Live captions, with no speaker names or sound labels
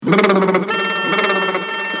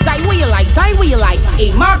I will like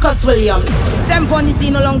a Marcus Williams. Tempo on the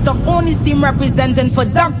scene along to own his team representing for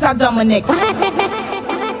Dr. Dominic.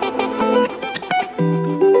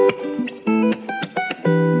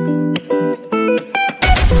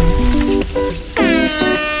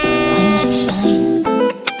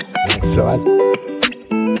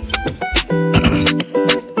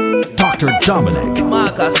 Dr. Dominic.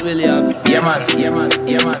 Marcus Williams. Yeah man.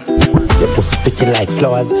 Your pussy pretty like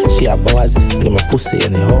flowers. She a boss. Give me pussy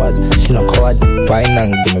and the hours. She no coward. Wine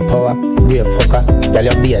and give me power. Brave fucker. Tell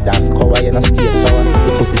your beard dance cover. You no stay sour.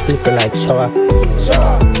 Your pussy slippery like shower.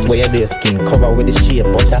 Where your bare skin cover with the shea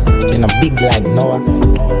butter. In a big like Noah.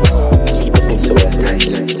 Keep the pussy well tight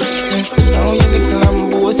like now you little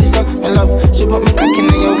lambo, sister, my love. She put me cock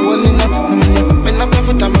in your hole in up. When I'm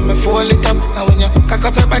barefoot, I make me fall it up. And when you cock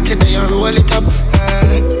up your body, then you roll it up.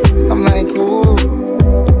 I'm like, ooh,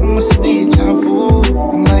 I must see deja vu.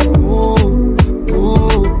 I'm like, ooh,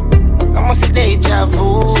 I must see deja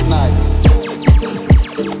vu. Nice.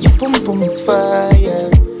 Your pum pum is fire.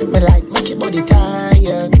 Me like make your body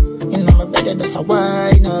tired. You know my bed does a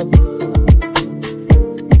wine up.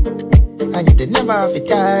 And you did never have it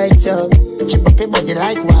tight up. Chip up your body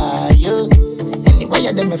like wire. Anyway,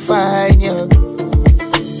 you me find you.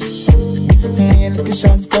 Me a little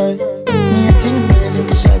shots girl. Me a thing me a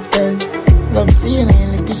little shots girl. Love seeing me a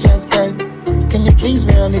little shots girl. Can you please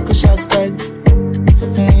wear a little shots girl?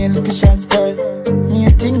 Me a little shots girl. Me a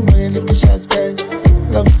thing me a little shots girl.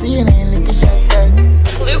 Love seeing me a little shots girl.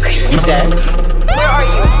 Luke, He said, where are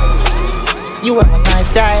you? you have a nice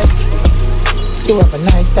style. You have a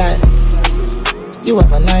nice style. You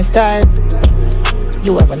have a nice style.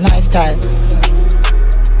 You have a nice style.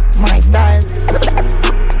 My style.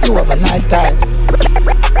 You have a nice style.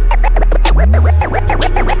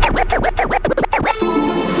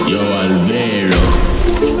 Yo, Alvaro.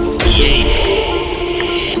 Yeah.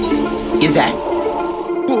 Is that?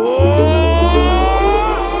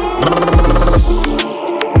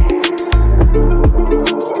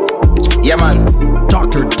 Yeah, man.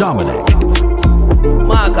 Dr. Dominic.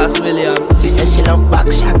 Marcus Williams. She says she love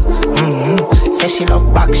back shot. Says she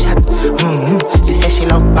love back shot. She says she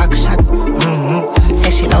love back shot.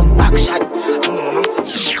 Says she love back shot.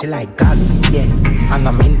 She like God, yeah. And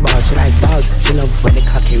I'm in balls, she like balls. She love when the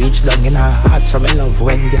cocky reach down in her heart. So me love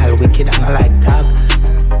when girl wicked and I like dog.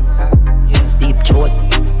 Deep throat,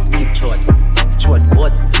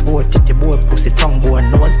 boat titty, boat pussy, tongue, boat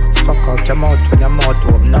nose. Fuck out your mouth when your mouth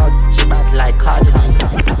open out. She bad like cardigan.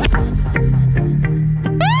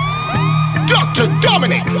 Dr.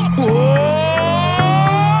 Dominic.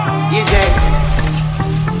 Easy.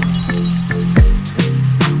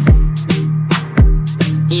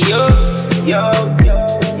 Yo.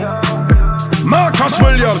 Marcus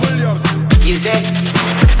Williams. Easy.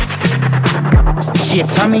 Shake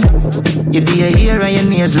for me. You do your hair and your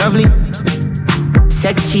nails lovely.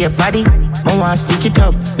 Sexy your body. I want to stitch it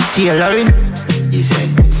up. Tailoring. Easy.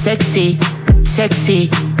 Sexy.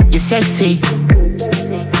 You sexy.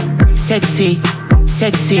 Sexy.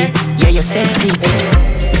 Yeah, you're sexy.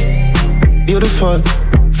 Beautiful.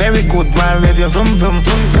 Very good. One rev your vroom.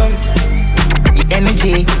 Your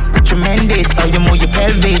energy. Tremendous. How you move your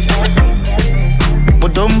pelvis.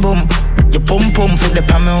 Boom boom. Your pum pum for the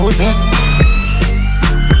palm hood.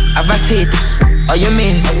 Have a seat. How you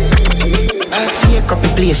mean? Shake up the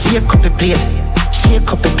place. Shake up the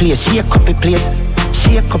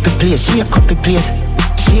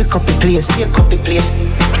place.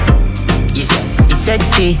 Easy. You're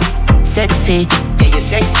sexy. Yeah, you're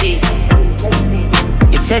sexy.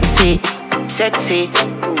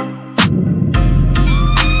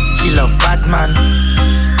 She love Batman.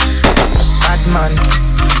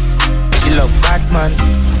 She love Batman.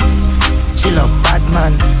 She love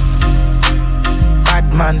Batman.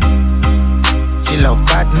 She love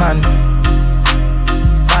Batman.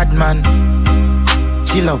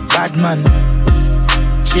 She love Batman.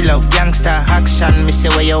 She love gangster action. Me say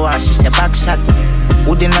where you are, she say back shot.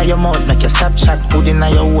 Hood inna your mouth, make your stop shot. Hood inna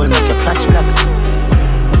your hole, make your clutch black.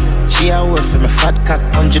 She a work for me fat cock.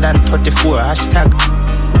 134 hashtag.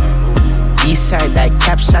 Eastside like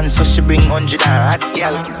caption, so she bring 100 and hot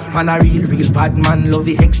girl. Man a real bad man, love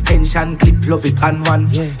the extension, clip love it and one.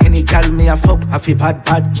 Yeah. Any girl me a fuck, have a bad.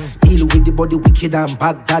 Deal with the body wicked and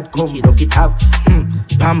Baghdad come, look it have.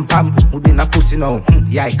 Bam, within a pussy now.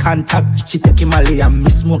 Yeah, I can't tap. She take him a lay and me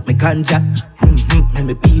smoke me ganja. And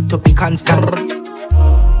me beat up, he can't stand.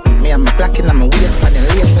 Me and my black in my waist, man, and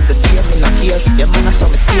lane with the tape in a care. Them man a saw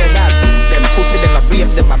me steer that. Them pussy, them a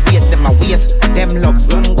brave, them a bait, them a waste. Them love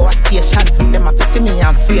run, go a station. Them a fi see me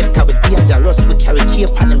and afraid, cause we dangerous. We carry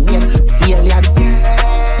cape on the main alien.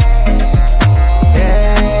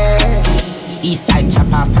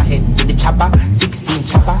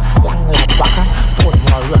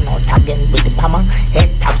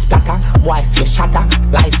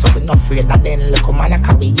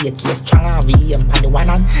 we hate case strong, we aim pan the one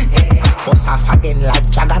on. Bust off again like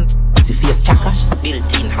dragon. The face chakash,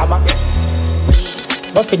 built-in hammer.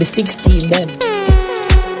 Go for the 16 then.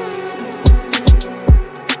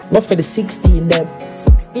 Go for the 16 then.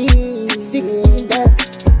 16 then.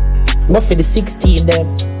 Go for the 16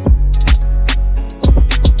 then.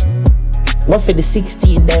 Go for the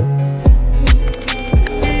 16 then.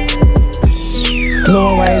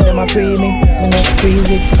 No why them a pray me not freeze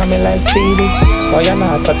it, come in life speed it. Oh you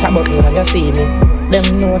not touch a button when you see me.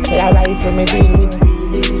 Them know say I rifle me deal with.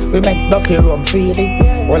 We make ducky rum freely.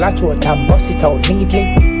 All I throat and bust it out neatly.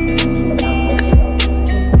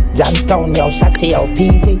 Jamstown yo shotty yo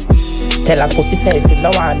peasy. Tell a pussy self if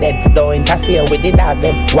no want them. Don't interfere with the dog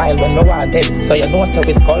them while when no want them. So you know so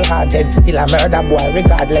we skull haunted. Still a murder boy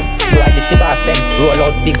regardless. Boy the she boss them. Roll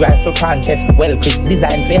out big rifle contest. Well Chris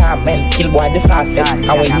design for ham men. Kill boy the fastest. And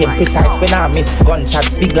when him precise when I miss. Gunshot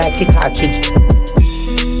big like a cartridge.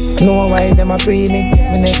 No why them a pray me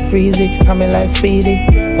neck freezy, and me life speedy.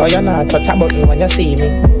 Oh you not touch a button when you see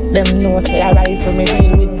me. Them know say I rifle me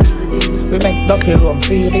deal with. We make ducky rum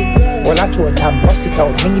freely. All I throat and bust it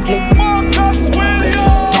out neatly.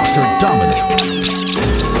 Dr. Dominic.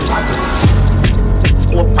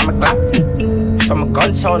 Scope on my clap. Some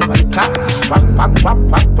gun sound on the clap. Wap wap wap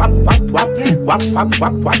wap wap wap wap wap wap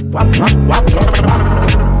wap wap wap wap wap.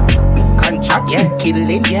 Contract, yeah,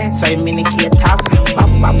 killing, yeah. So I minicate tap. Wap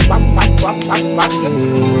wap wap wap wap wap wap.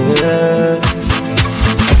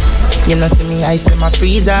 You know see me ice in my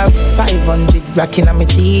freezer. 500 racking on my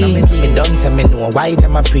teeth. Me done say me know why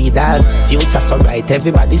them a pre-dog. Future so bright,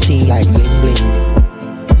 everybody see like bling bling.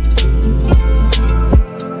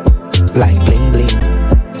 Like bling bling.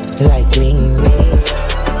 Like bling bling.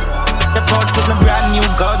 The port with my brand new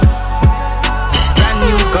gun. Brand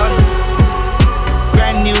new gun.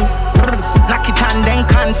 Brand new. Knock it and then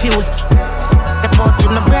confused. The port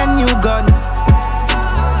with my brand new gun.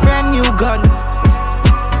 Brand new gun.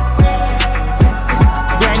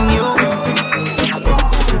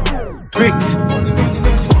 Brick,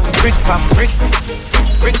 brick pam brick,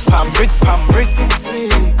 brick pam brick pam brick,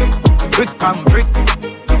 brick pam brick,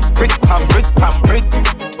 brick pam brick pam brick.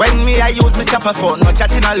 When me I use my chopper phone, no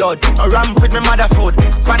chatting a lot. I ramp with my mother food,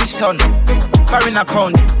 Spanish town, foreign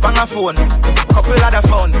account, bang a phone, couple other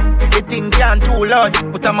phone. The thing can't too loud,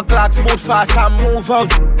 but I'm a clock boot fast and move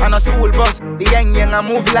out. On a school bus, the young I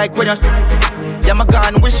move like when you. Yeah, my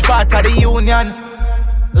gun, which part of the union?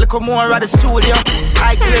 Look more at the studio.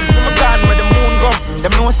 I grade from a gun where the moon go.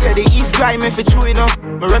 Them no say the East grime if it's true enough.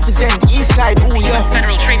 Me represent the East side, ooh yeah. The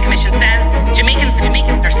Federal Trade Commission says Jamaicans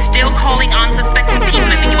are still calling unsuspecting people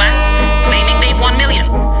in the US, claiming they've won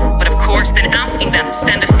millions. But of course, then asking them to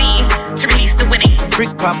send a fee to release the winnings.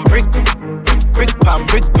 Brick pam brick, brick pam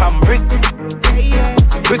brick pam brick,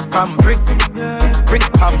 brick pam brick, brick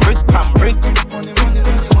pam brick pam brick,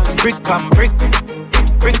 brick pam brick,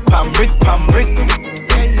 brick pam brick pam brick.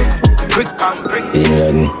 Brick pam brick. Bin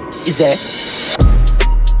Laden. Is that?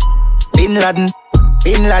 Bin Laden.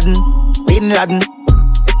 Bin Laden. Bin Laden.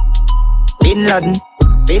 Bin Laden.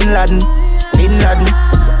 Bin Laden. Bin Laden.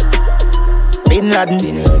 Bin Laden.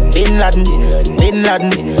 Bin Laden. Bin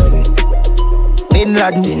Laden. Bin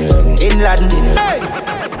Laden. Bin Laden. Hey!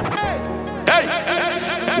 Hey!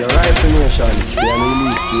 Your rifle nation, your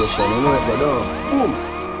release station, you know it, but boom.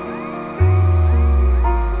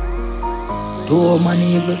 Do man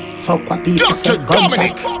evil, fuck what people say,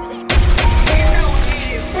 gunshot.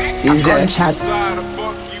 Is gunshot.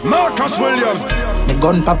 Marcus Williams. The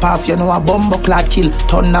gun pop off, you know a bumbo clot kill.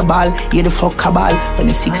 Turn the ball, you the fuck a ball. When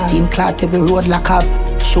the 16 clot, every road lock up.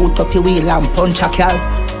 Shoot up your wheel and punch a car.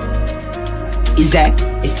 Is that?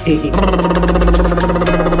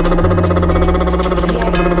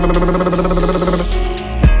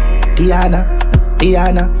 Piano,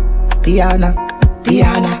 piano, piano,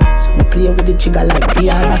 piano. Me play with the chigga like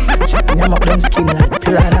piano. Chopping them up them skin like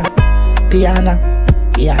piranha. Piano,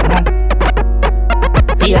 piano,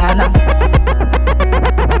 piano.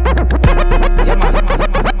 Yeah man.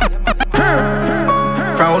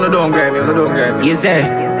 From on the don't grab me. Yes sir.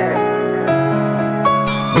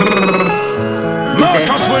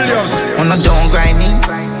 Marcus Williams. On the don't grind me.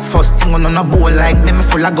 First thing on a bowl like me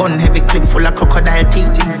full of gun, heavy clip full of crocodile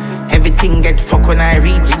teeth. Everything get fuck when I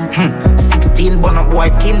reach 16 bun up boy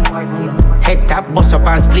skin. Head tap, bust up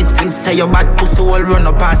and split. Say your bad pussy all run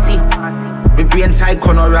up and see. My brain side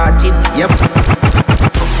corner rotted. Yep.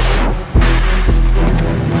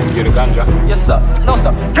 You the ganja? Yes sir. No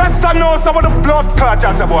sir. Yes sir, no some of the blood clot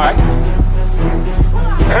as a boy.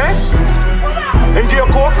 Eh? And do you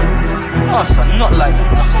coke? No sir, not like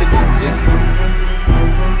that. Slippers, yeah.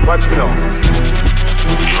 Watch me now.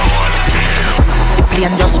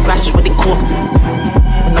 plane just crash with the coke.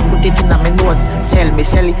 When I put it in my nose, sell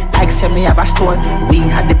it like sell me have a store. We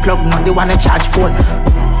had the plug, now they wanna charge phone.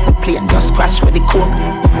 Plane just crash with the coke.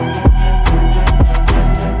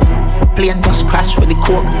 Plane just crash with the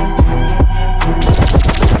coke.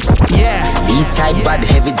 Yeah. Eastside bad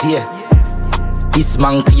heavy day. This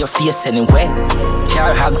man to your face anyway.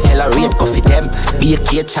 Car hog accelerate, coffee them. Be a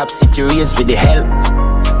key chap, city raised with the hell.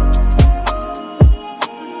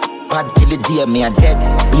 Bad till the day me a dead.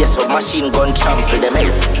 Be a submachine gun trample them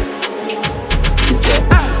hell. He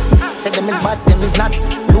said them is bad, them is not.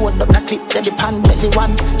 Load up the clip, let the pan belly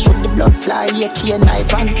one. Shoot the blood fly, AK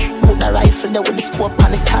knife and put the rifle there with the scope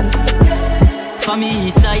on his stand. For me,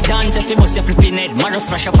 east side dance, if you bust your flipping head, Maro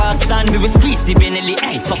smash a park stand. We will squeeze the Benelli,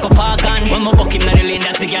 hey, fuck up our gun. When my buck him na the lane,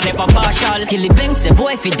 that's again never partial. Skillibeng say,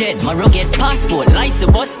 boy, if he dead, Maro get passport. Lice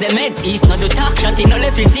bust them head, east no do talk, shot in no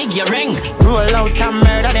left, you zig your ring. Roll out and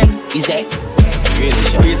murder them, is it?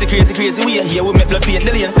 Crazy, we are here, we make blood paint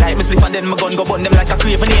the lane. Like me spliff and then my gun go burn them like a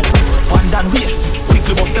craven here. One down way,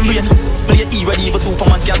 quickly bust them brain. Play E ready, even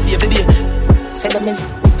Superman can save the day. Say them is.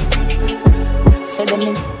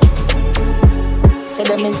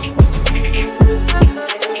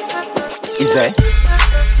 Is it?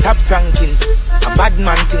 Top ranking, a bad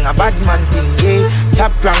man thing, yeah.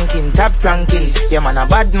 Top ranking, yeah man, a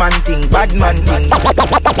bad man thing.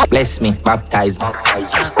 Bless me, baptize me. Me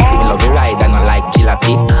love you ride and I like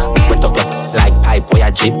jalopy. Wet up like pipe or a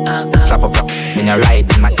jeep. Slap up when you ride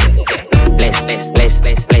in my jeep. Bless me.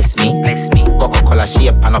 Coca-Cola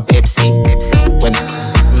shape and a Pepsi. When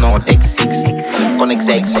no take 6. Connect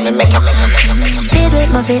sex, so me make a Did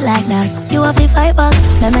with my feet like that. You have to fight back,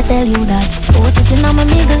 let me tell you that. Oh, sitting on my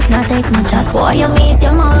middle, not take my chat. Boy, you meet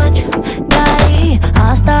your much. Die.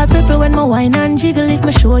 I start ripple when my wine and jiggle. If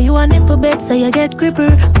me show you a nipple bed, so you get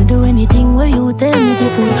gripper. You do anything where you tell me to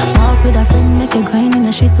do. Walk with a friend, make you grind in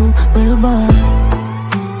a shit too. Well, boy.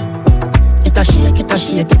 It a shake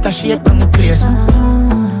on the place.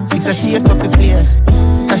 It a shake up the place.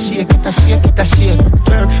 It a shake.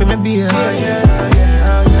 Twerk for me beer.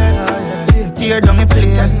 Tear down the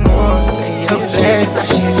place.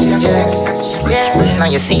 Now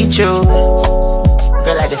you see through.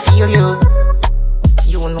 Girl, I feel you.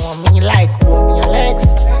 You know me like hold me your legs.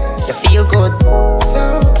 You feel good. So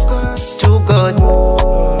good. Too good.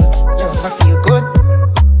 You know I feel good.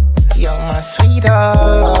 You're my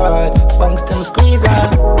sweetheart. Bunks them squeezer.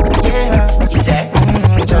 Yeah. He said,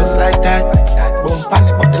 just like that. Boom,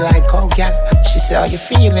 panic, but the like, oh, girl. She said, how you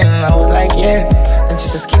feeling? I was like, yeah. And she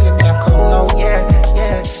said, killing me, I'm coming now, yeah.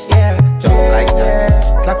 Just like that.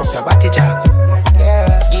 Slap up your body, jack.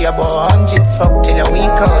 Yeah, about 100, fuck till your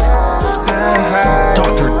week out.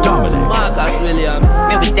 Dr. Dominic. Marcus Williams.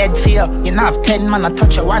 Me with dead fear. You know, have 10 man, I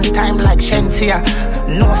touch you one time like Shensia.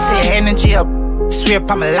 No say energy up. Swear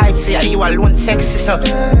upon my life, say you alone sexy, so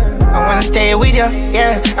I wanna stay with you,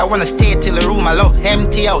 yeah. I wanna stay till the room I love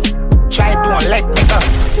empty out. Try don't let me go.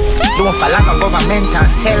 Don't fall on the government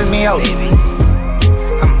and sell me out.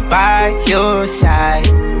 I'm by your side.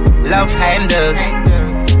 Love handles.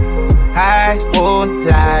 I won't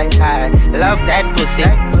lie, I love that pussy.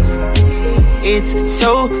 It's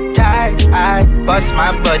so tight, I bust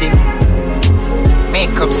my body.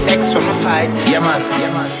 Make up sex from a fight. Yeah man.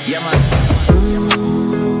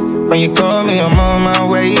 When you call me, I'm on my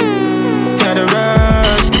way. Gotta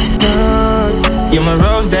rush. You're my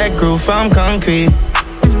rose that grew from concrete.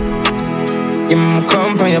 You're my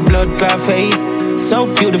comb on your blood clot face. So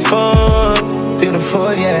beautiful,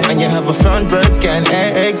 yeah. And you have a front birds can't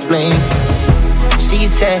explain. She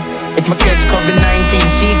said, if my catch COVID-19,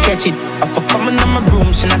 she catch it. If I coming on my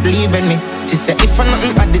room, she not leaving me. She said, if I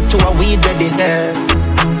nothing added to her, we dead it there.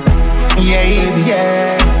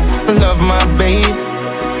 Yeah. Love my babe.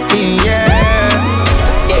 Yeah,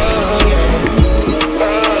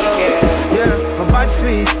 my bad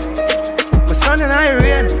free. My son and I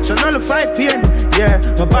rain, so nullify pain. Yeah,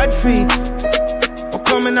 my bad free. I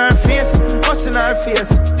come in our face, what's in our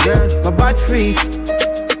face? Yeah, my bad free.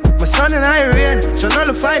 My son and I rain, so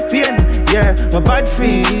nullify pain. Yeah, my bad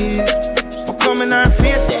free. I come in our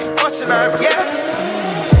face, what's in our face?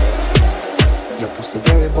 Your pussy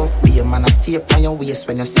very buff, be a man, I stay up on your waist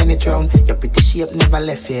when you send it round. Your pretty shape never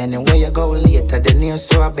left you anywhere you go later than you,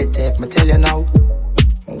 so I better if me tell you now.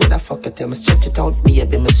 What the fuck you tell me stretch it out,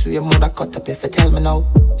 baby, me swear more that cut up if you tell me now.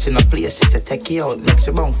 She no play, she say take you out, make she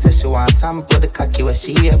bounce, say she want sample the cocky where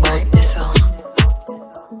she hear about.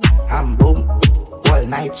 And boom, all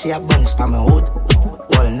night she a bounce pa my hood.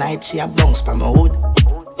 All night she a bounce pa my hood.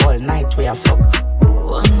 All night we a fuck.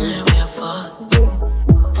 All night we a fuck.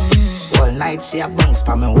 All night she a bounce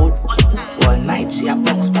pa my hood. All night she a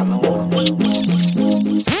bounce pa my hood.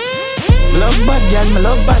 Love bad girl, me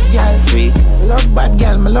love bad girl. Freak. Love bad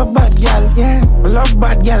girl, me love bad girl. Yeah. Me love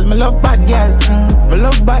bad girl, me love bad girl. Me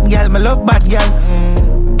love bad girl, me love bad girl.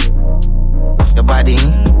 Your body,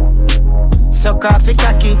 suck off the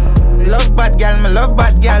cocky. Love bad girl, me love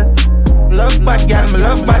bad girl. Love bad girl, me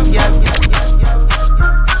love bad girl.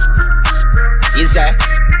 Is that?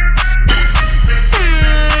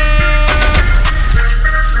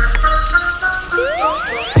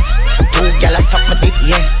 Two gyal a suck my dick,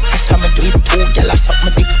 yeah. I saw me do it. Two gyal a suck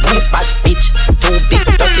my dick. One bad bitch, two big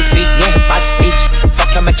dirty feet, yeah. Bad bitch,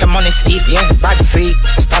 fuck you make your money sweet, yeah. Bad freak,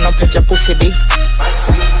 stand up if your pussy big.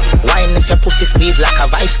 Wine if your pussy squeeze like a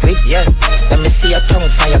vice grip, yeah. Let me see your tongue,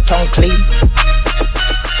 find your tongue clean.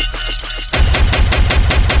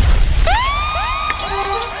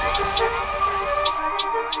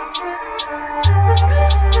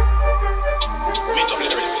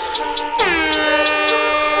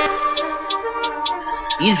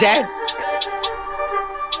 Easy.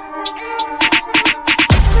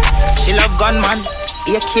 She love gunman,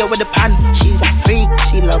 AK with the pan. She's a freak,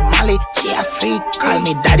 she love Molly. She a freak, call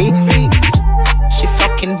me daddy. She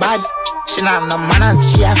fucking bad, she not have no manners.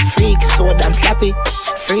 She a freak, so damn slappy.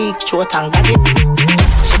 Freak, throat and got it.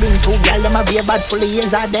 She bring two girl, them a be a bad full of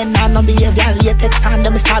years. Then I no behavior, latex hand.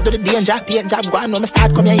 Them start do the danger, paint job. Go on, no me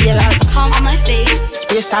start come here, lad. Palm on my face.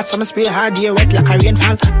 Spray start, so me spray hard, yeah, wet like a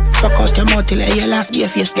rainfall. Fuck out your mouth till your last be a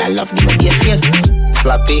face. Girl love, give me be a face.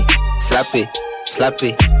 Slappy, slappy,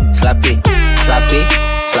 slappy, slappy, slappy,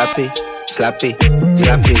 slappy, slappy,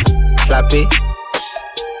 slappy, slappy,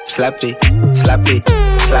 slappy, slappy,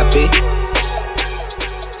 slappy.